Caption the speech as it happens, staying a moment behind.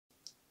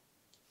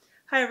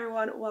Hi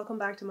everyone, welcome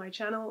back to my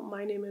channel.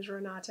 My name is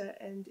Renata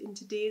and in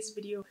today's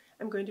video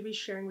I'm going to be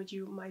sharing with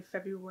you my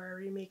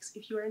February makes.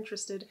 If you are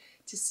interested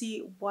to see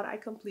what I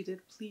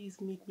completed,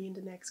 please meet me in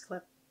the next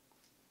clip.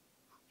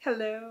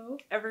 Hello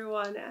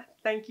everyone,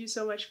 thank you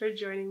so much for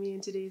joining me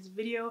in today's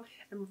video.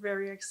 I'm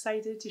very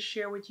excited to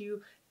share with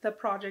you the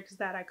projects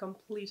that I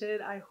completed.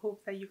 I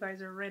hope that you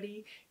guys are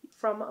ready.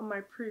 From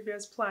my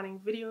previous planning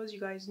videos, you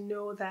guys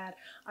know that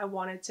I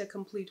wanted to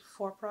complete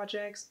 4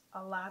 projects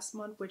last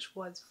month, which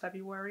was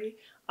February.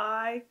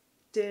 I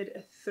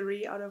did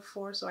 3 out of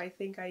 4, so I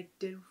think I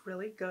did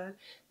really good.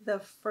 The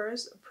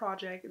first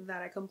project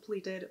that I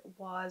completed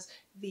was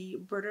the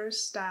Burda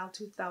Style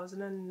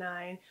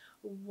 2009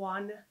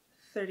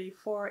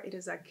 134. It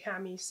is a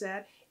cami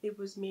set. It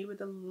was made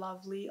with a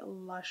lovely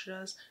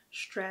luscious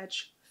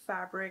stretch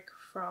fabric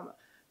from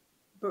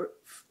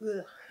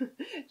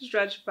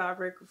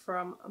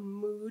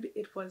Mood.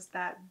 It was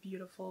that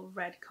beautiful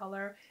red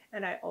color,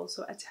 and I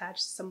also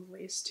attached some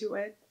lace to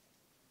it.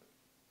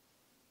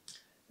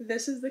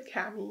 This is the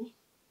cami,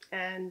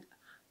 and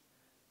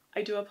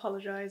I do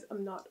apologize,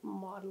 I'm not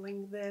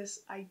modeling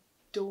this. I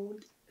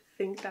don't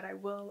think that I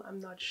will.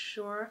 I'm not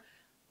sure.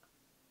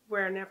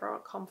 We're never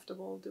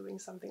comfortable doing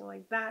something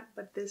like that,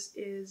 but this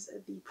is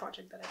the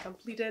project that I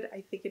completed.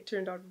 I think it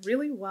turned out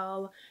really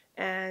well,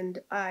 and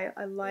I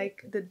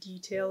like the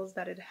details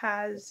that it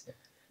has.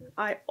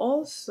 I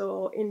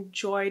also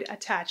enjoyed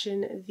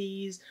attaching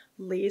these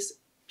lace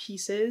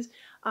pieces.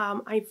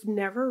 I've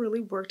never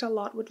really worked a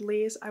lot with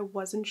lace. I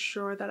wasn't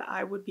sure that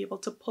I would be able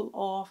to pull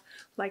off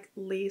like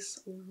lace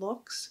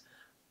looks.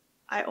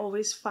 I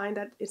always find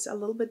that it's a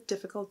little bit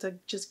difficult to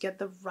just get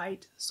the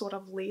right sort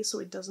of lace so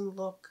it doesn't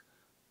look,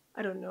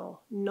 I don't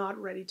know, not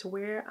ready to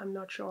wear. I'm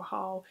not sure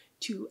how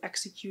to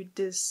execute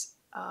this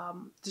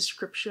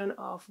description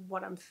of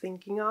what I'm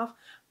thinking of,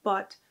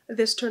 but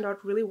this turned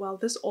out really well.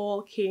 This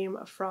all came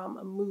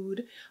from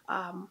Mood,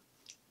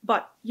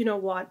 but you know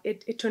what,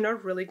 it turned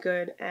out really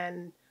good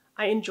and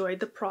I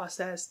enjoyed the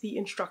process. The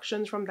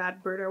instructions from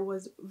that Burda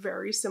was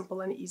very simple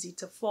and easy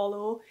to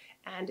follow,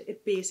 and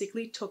it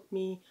basically took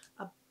me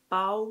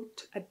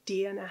about a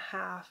day and a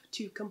half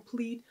to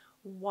complete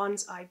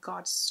once I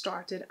got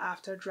started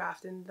after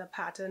drafting the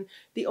pattern.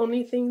 The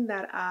only thing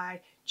that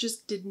I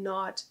just did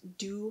not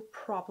do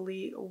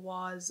properly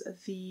was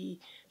the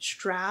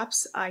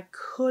straps. I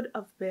could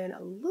have been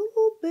a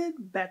little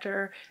bit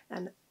better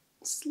and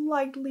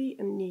slightly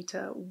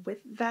neater with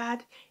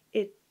that.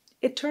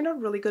 It turned out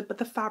really good, but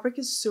the fabric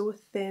is so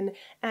thin,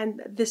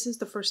 and this is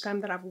the first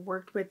time that I've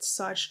worked with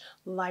such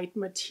light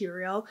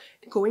material.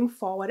 Going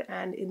forward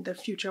and in the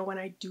future when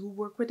I do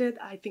work with it,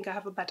 I think I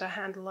have a better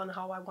handle on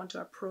how I want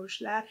to approach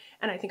that,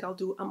 and I think I'll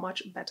do a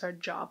much better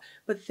job.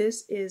 But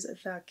this is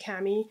the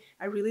cami.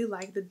 I really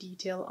like the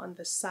detail on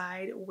the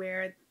side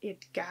where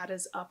it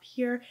gathers up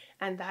here,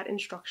 and that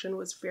instruction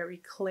was very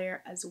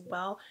clear as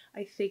well.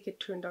 I think it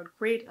turned out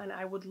great, and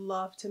I would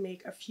love to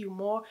make a few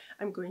more.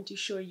 I'm going to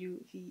show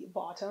you the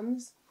bottoms.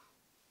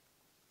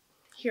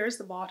 Here's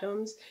the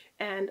bottoms,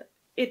 and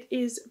it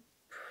is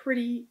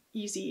pretty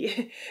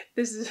easy.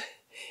 This is,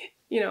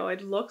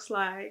 it looks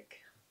like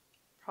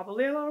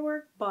probably a lot of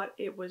work, but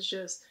it was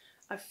just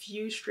a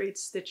few straight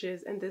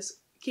stitches, and this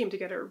came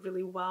together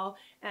really well.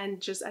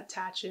 And just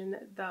attaching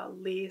the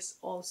lace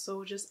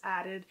also just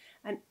added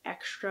an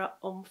extra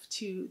oomph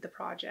to the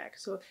project,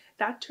 so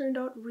that turned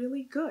out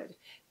really good.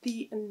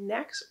 The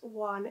next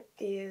one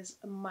is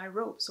my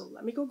robe, so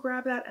let me go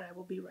grab that and I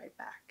will be right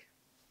back.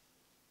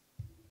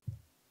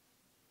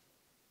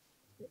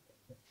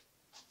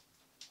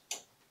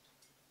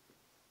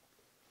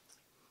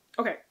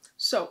 Okay,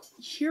 so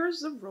here's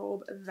the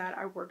robe that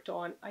I worked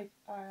on.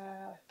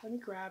 Let me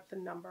grab the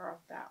number of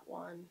that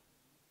one.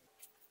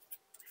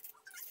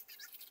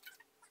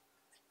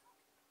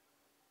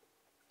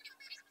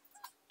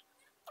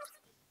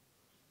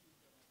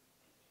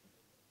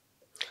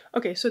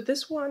 Okay, so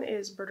this one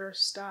is Burda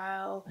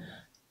Style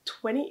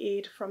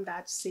 28 from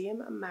that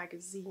same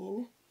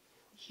magazine.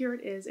 Here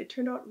it is. It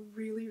turned out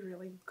really,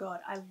 really good.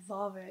 I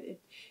love it.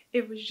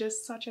 It was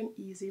just such an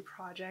easy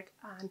project,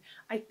 and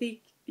I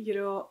think,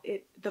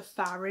 the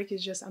fabric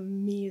is just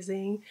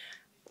amazing,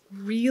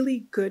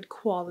 really good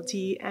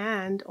quality,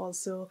 and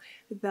also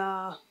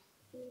the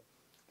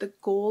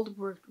gold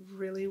worked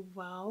really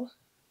well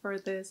for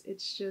this.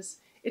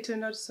 It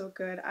turned out so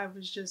good. I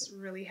was just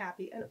really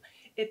happy, and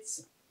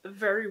it's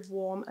very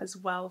warm as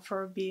well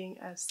for being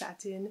a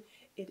satin.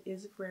 It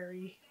is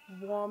very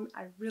warm.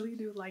 I really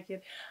do like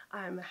it.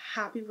 I'm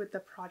happy with the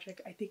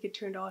project. I think it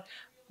turned out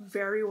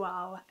very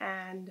well,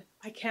 and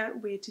I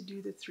can't wait to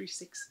do the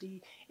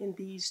 360 in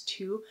these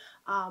two.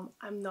 I'm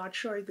not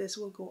sure this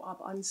will go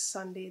up on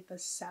Sunday the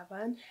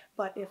 7th,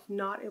 but if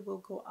not, it will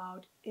go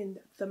out in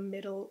the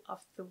middle of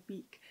the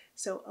week.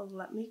 So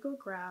let me go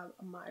grab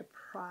my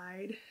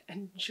pride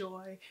and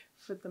joy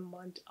for the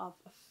month of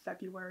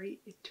February.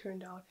 It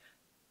turned out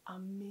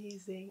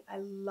amazing. I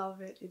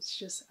love it. It's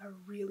just a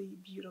really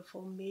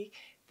beautiful make.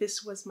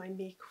 This was my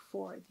make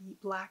for the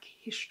Black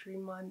History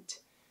Month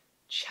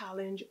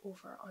challenge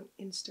over on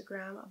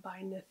Instagram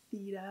by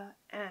Nathita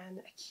and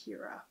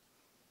Akira.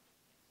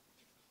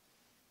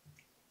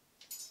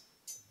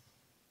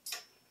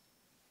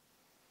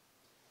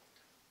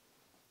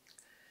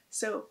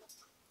 So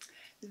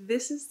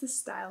this is the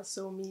Style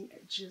Sew Me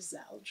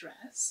Giselle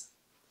dress.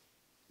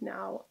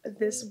 Now,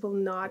 this will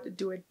not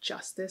do it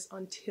justice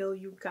until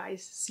you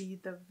guys see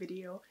the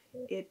video.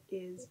 It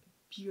is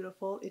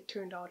beautiful. It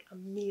turned out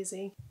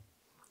amazing.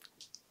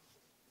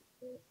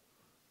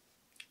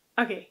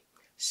 Okay,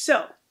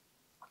 so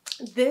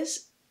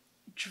this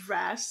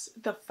dress,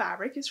 the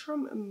fabric is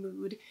from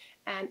Mood,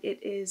 and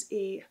it is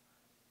a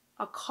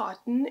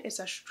cotton. It's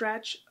a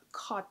stretch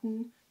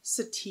cotton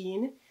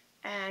sateen,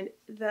 and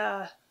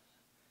the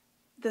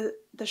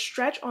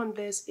stretch on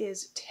this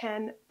is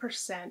 10%.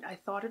 I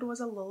thought it was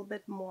a little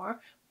bit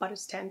more, but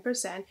it's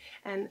 10%.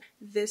 And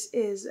this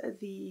is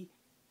the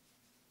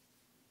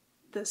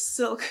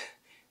silk.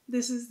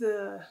 This is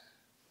the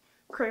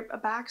crepe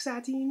back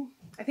sateen.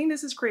 I think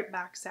this is crepe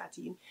back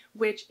sateen,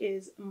 which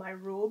is my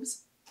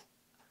robe's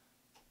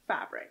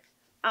fabric.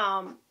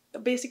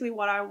 Basically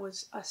what I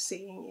was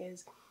saying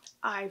is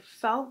I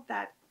felt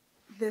that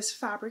this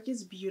fabric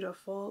is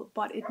beautiful,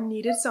 but it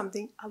needed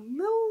something a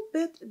little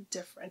bit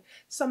different,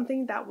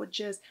 something that would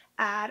just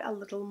add a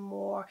little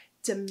more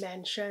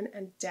dimension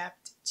and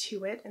depth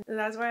to it. And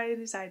that's why I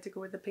decided to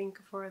go with the pink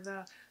for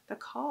the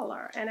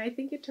collar, and I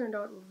think it turned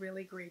out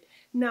really great.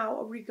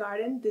 Now,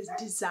 regarding this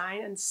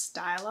design and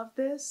style of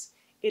this,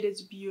 it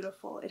is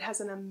beautiful. It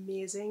has an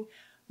amazing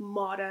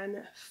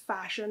modern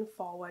fashion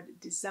forward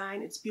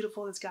design. It's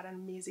beautiful. It's got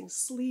amazing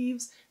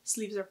sleeves.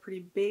 Sleeves are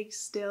pretty big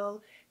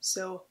still,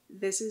 so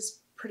this is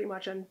pretty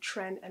much on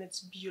trend, and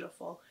it's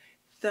beautiful.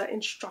 The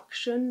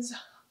instructions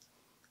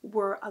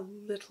were a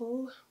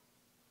little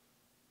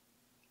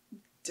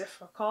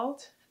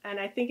difficult, and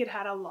I think it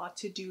had a lot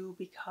to do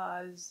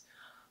because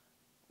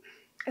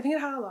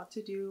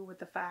with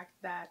the fact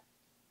that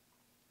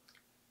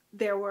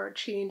there were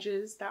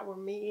changes that were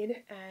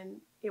made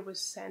and it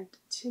was sent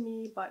to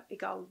me, but it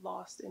got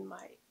lost in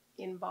my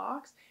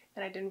inbox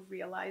and I didn't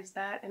realize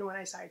that. And when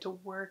I started to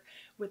work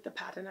with the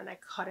pattern and I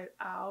cut it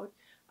out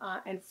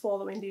and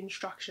following the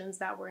instructions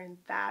that were in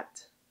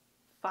that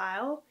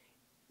file,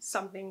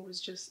 something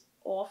was just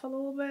off a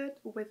little bit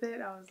with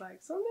it. I was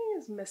like, something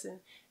is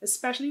missing,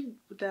 especially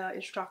the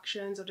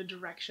instructions or the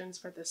directions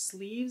for the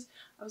sleeves.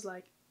 I was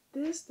like,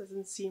 this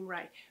doesn't seem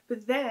right.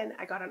 But then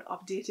I got an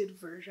updated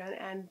version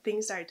and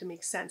things started to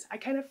make sense. I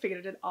kind of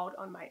figured it out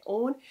on my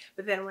own,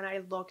 but then when I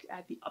looked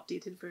at the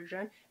updated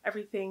version,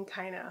 everything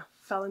kind of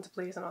fell into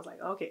place and I was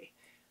like, okay,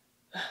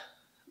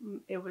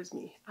 it was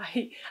me.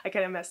 I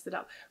kind of messed it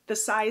up. The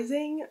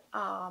sizing,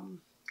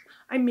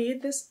 I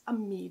made this a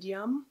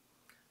medium.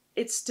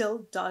 It still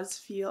does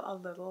feel a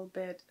little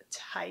bit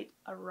tight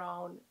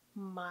around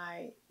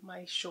my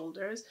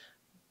shoulders.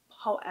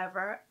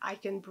 However, I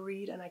can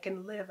breathe and I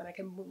can live and I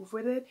can move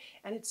with it,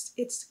 and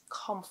it's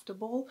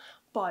comfortable,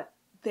 but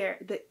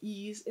the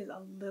ease is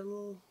a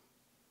little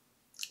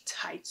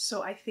tight.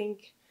 So I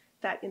think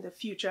that in the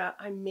future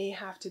I may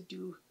have to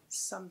do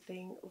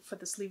something for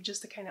the sleeve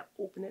just to kind of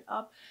open it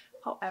up.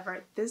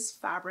 However, this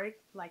fabric,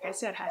 like I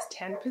said, has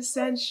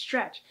 10%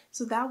 stretch,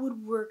 so that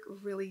would work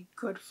really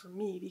good for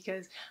me,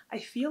 because I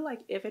feel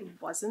like if it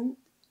wasn't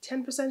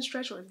 10%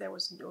 stretch or if there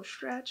was no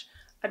stretch,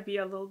 I'd be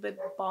a little bit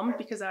bummed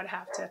because I'd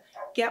have to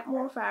get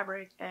more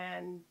fabric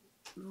and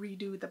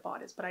redo the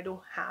bodice, but I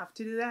don't have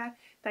to do that.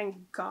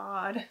 Thank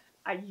God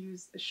I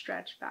used a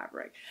stretch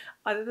fabric.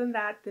 Other than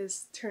that,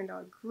 this turned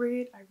out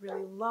great. I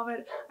really love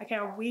it. I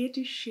can't wait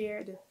to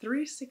share the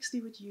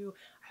 360 with you.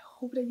 I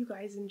hope that you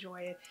guys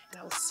enjoy it,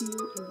 and I will see you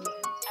in the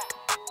end.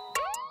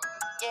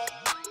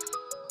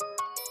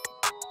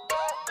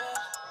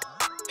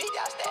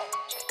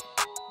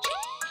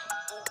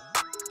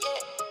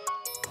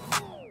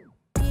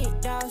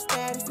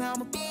 Status,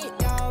 I'm a big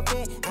dog,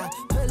 I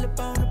pull up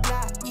on the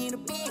block in a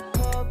big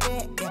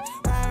Corvette,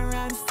 riding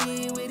around the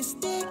field with a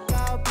stick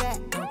all black,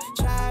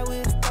 try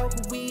with a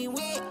broken weed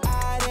with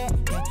all that,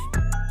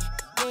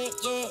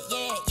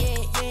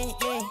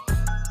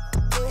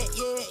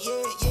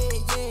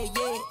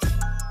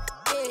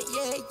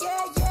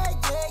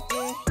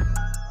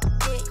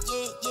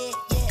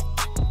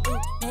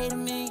 made $1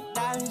 million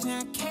and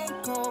I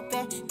can't go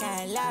back,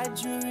 got a lot of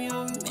jewelry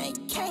on me, man,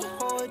 you can't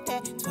hold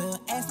that.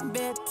 Ask him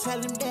better, tell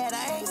him that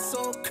I ain't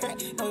so crack.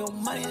 Know your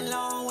money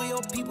long when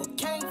your people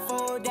can't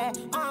afford that.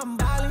 I'm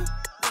ballin',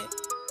 yeah.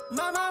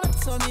 My mama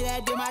told me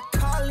that did my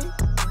calling.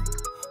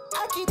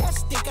 I keep that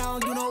stick, I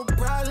don't do no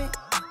brawling.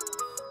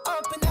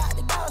 Open out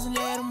the doors and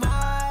let them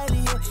all in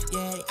here.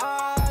 Yeah, they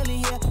all in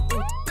here.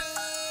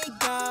 Big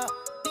dog,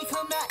 we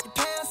come out the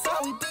pound, so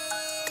we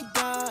big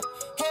dog.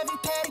 Heavy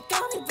paddock,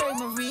 gonna break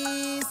my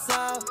wrist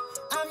off.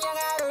 I'm young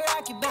out of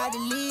rocket, about to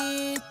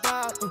lead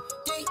dog.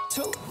 3,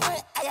 2, 1,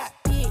 I got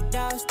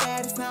dog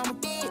status, I'm a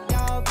big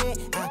dog,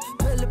 I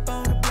pull up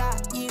on the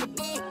block in a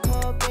big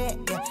Corvette,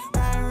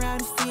 riding around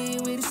the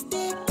field with a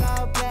stick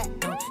all black,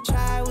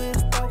 try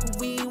with a broken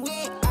weed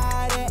with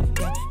all that,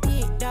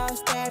 big dog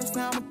status,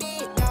 I'm a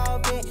big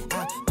dog,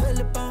 I pull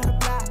up on the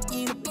block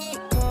in a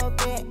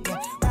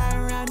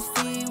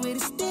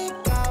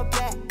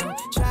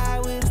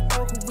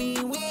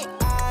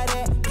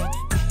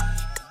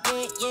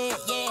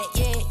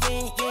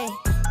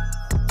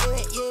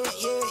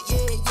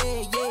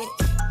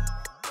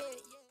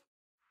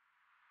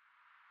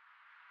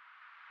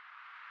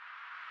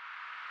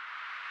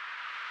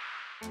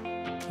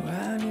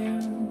When you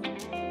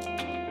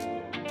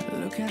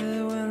look at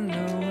the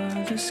window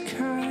while the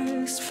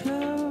sky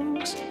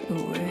flows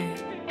away,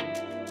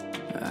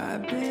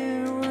 I've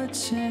been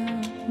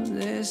watching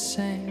the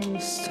same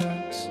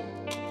stars,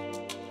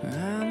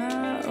 and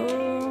I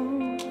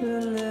owe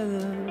a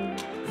little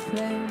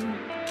flame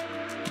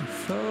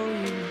for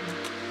you.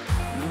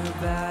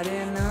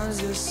 Nobody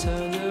knows you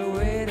so the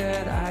way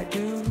that I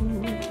do.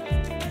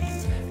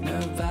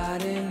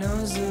 Nobody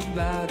knows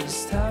about the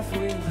stuff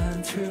we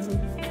went through.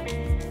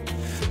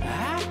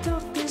 I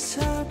took this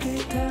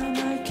heartbeat and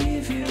I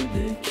give you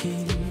the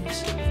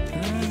keys,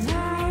 and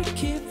I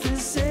keep it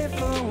safe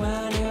for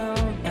when you're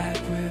back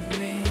with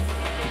me.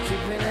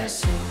 Keeping it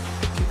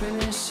safe, keeping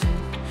it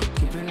safe,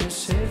 keeping it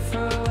safe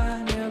for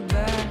when you're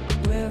back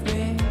with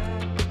me.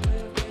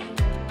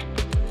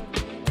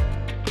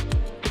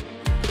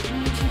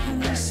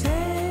 Keeping it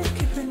safe,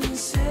 keeping it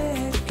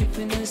safe,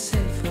 keeping it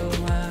safe for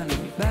when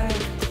you're back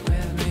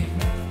with me.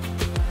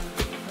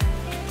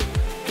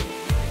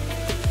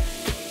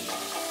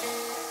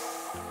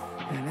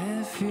 And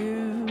if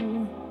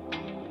you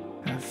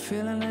are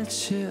feeling a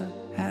chill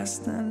as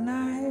the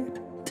night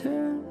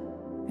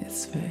turns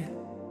its veil,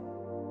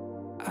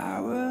 I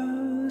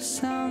will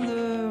sound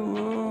the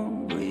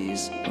warm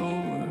breeze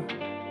over,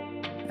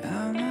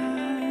 and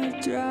I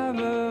drive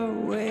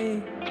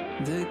away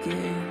the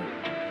gate.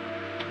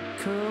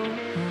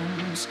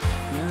 Cause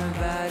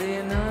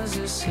nobody knows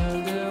you so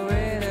the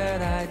way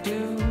that I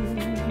do.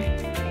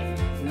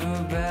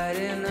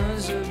 Nobody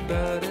knows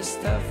about the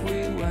stuff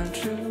we went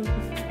through.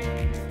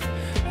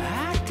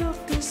 I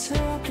took this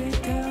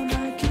heartbeat and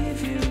I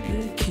give you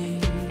the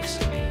keys,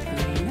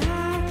 and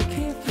I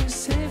keep it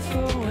safe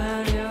for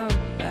when you're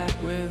back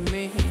with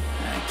me.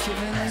 I'm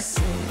keeping it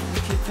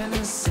safe, keeping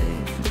it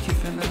safe,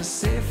 keeping it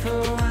safe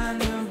for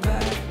when you're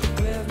back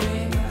with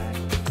me.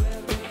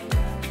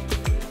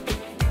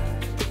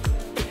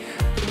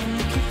 I'm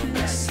keeping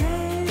it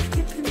safe,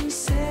 keeping it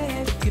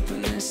safe,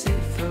 keeping it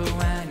safe for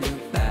when you're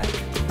back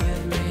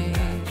with me.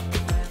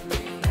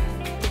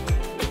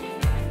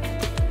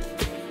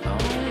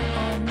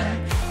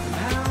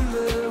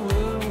 Remember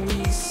what we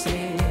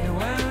said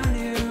when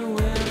you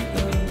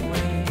went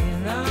away.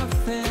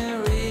 Nothing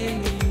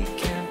really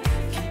can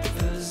keep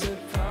us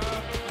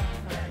apart.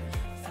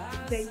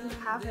 There you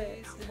have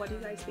it. What do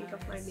you guys think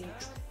of my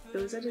makes?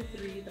 Those are the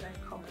 3 that I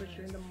accomplished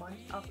during the month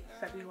of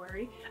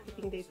February. I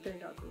think they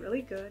turned out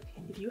really good.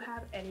 If you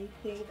have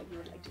anything that you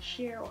would like to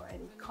share or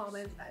any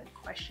comments and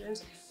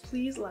questions,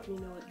 please let me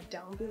know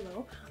down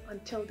below.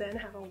 Until then,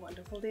 have a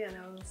wonderful day and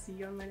I will see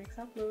you on my next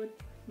upload.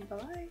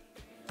 Bye!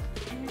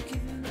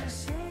 Keeping it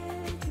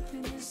safe,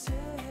 keeping it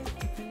safe,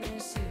 keeping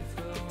it safe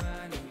for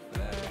when you're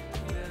back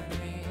with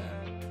me.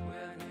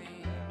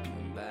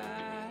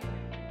 Back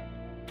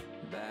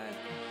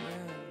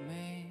with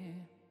me.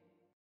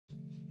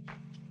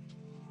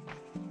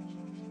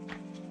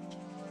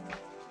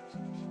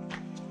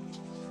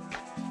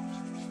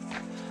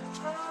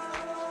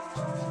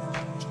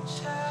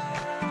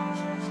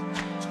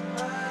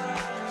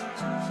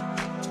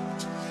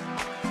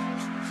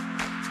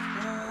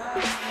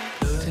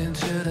 Looking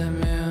to the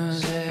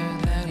music,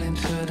 dangling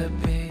to the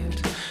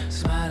beat,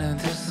 smiling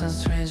to some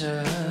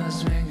strangers,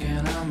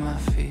 swinging on my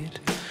feet.